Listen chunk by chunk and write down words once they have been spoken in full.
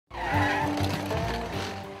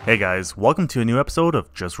Hey guys, welcome to a new episode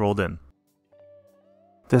of Just Rolled In.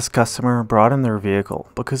 This customer brought in their vehicle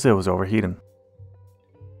because it was overheating.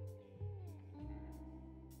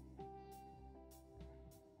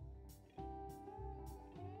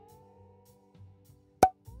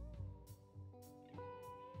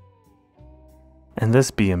 And this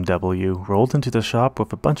BMW rolled into the shop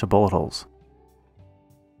with a bunch of bullet holes.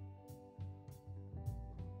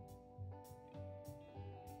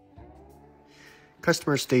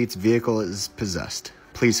 Customer states vehicle is possessed.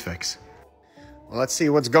 Please fix. Well, let's see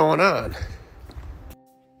what's going on.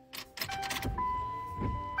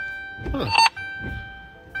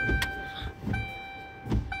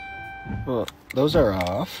 Well, those are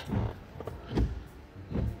off.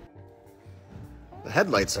 The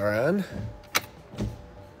headlights are on.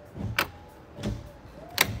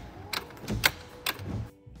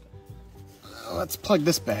 Let's plug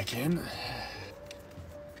this back in.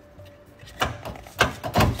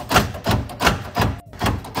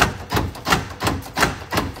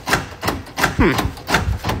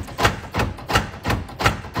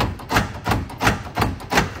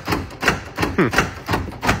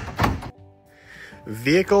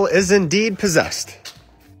 Vehicle is indeed possessed.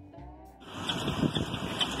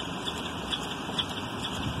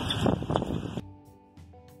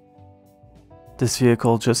 This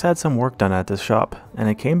vehicle just had some work done at this shop, and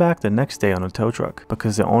it came back the next day on a tow truck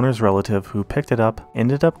because the owner's relative who picked it up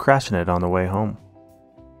ended up crashing it on the way home.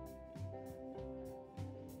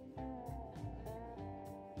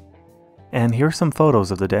 And here's some photos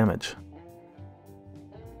of the damage.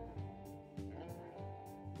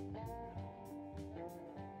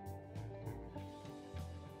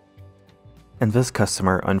 And this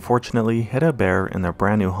customer unfortunately hit a bear in their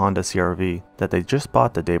brand new Honda CR-V that they just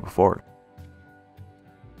bought the day before.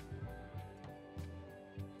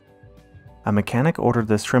 A mechanic ordered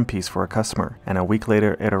this trim piece for a customer, and a week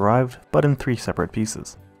later it arrived, but in 3 separate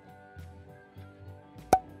pieces.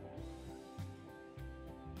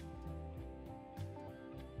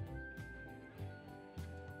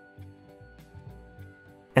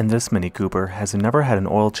 And this Mini Cooper has never had an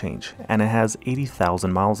oil change, and it has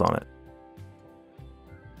 80,000 miles on it.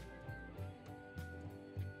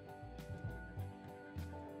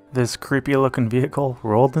 This creepy looking vehicle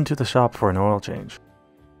rolled into the shop for an oil change.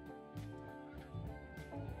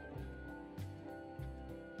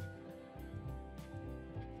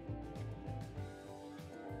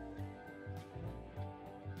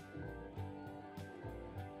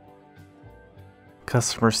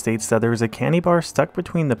 Customer states that there is a candy bar stuck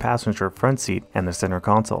between the passenger front seat and the center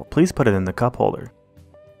console. Please put it in the cup holder.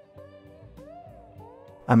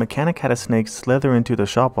 A mechanic had a snake slither into the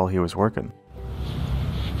shop while he was working.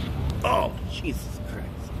 Oh, Jesus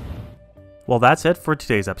Christ. Well, that's it for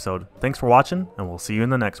today's episode. Thanks for watching, and we'll see you in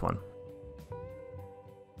the next one.